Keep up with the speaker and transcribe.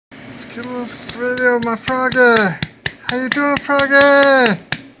Get a little video of my froggy. How you doing, froggy?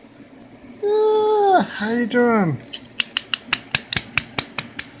 Yeah, how you doing?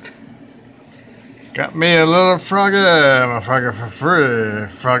 Got me a little froggy. My froggy for free.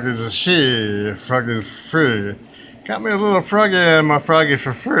 Froggy's a she. Froggy's free. Got me a little froggy and my froggy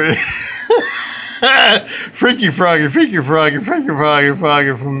for free. Freaky froggy, freaky froggy, freaky froggy,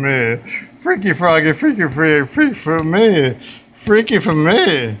 froggy for me. Freaky froggy, freaky free, freak for me. Freaky for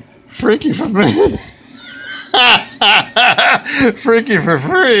me. Freaky for me. Freaky for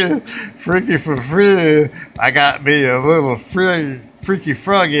free. Freaky for free. I got me a little freaky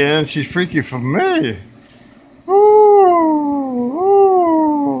froggy and she's freaky for me. Ooh,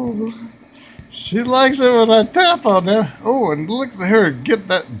 ooh. She likes it when I tap on there. Oh, and look at her get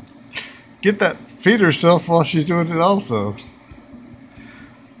that feed herself while she's doing it also.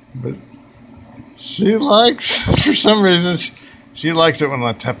 But she likes, for some reason, she likes it when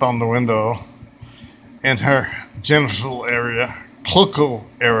I tap on the window in her genital area, cluckle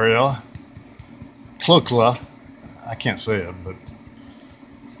area, cluckla. I can't say it, but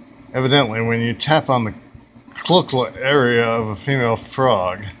evidently when you tap on the cluckla area of a female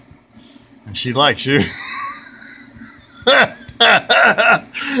frog, and she likes you.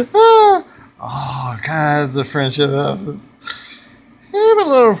 Oh, God, the friendship happens. Have a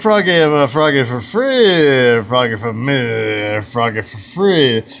little froggy of a froggy for free. Froggy for me. Froggy for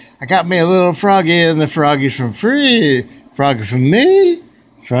free. I got me a little froggy and the froggy's for free. Froggy for me.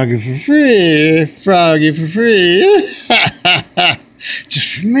 Froggy for free. Froggy for free.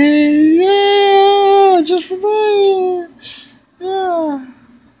 Just for me. Yeah, just for me.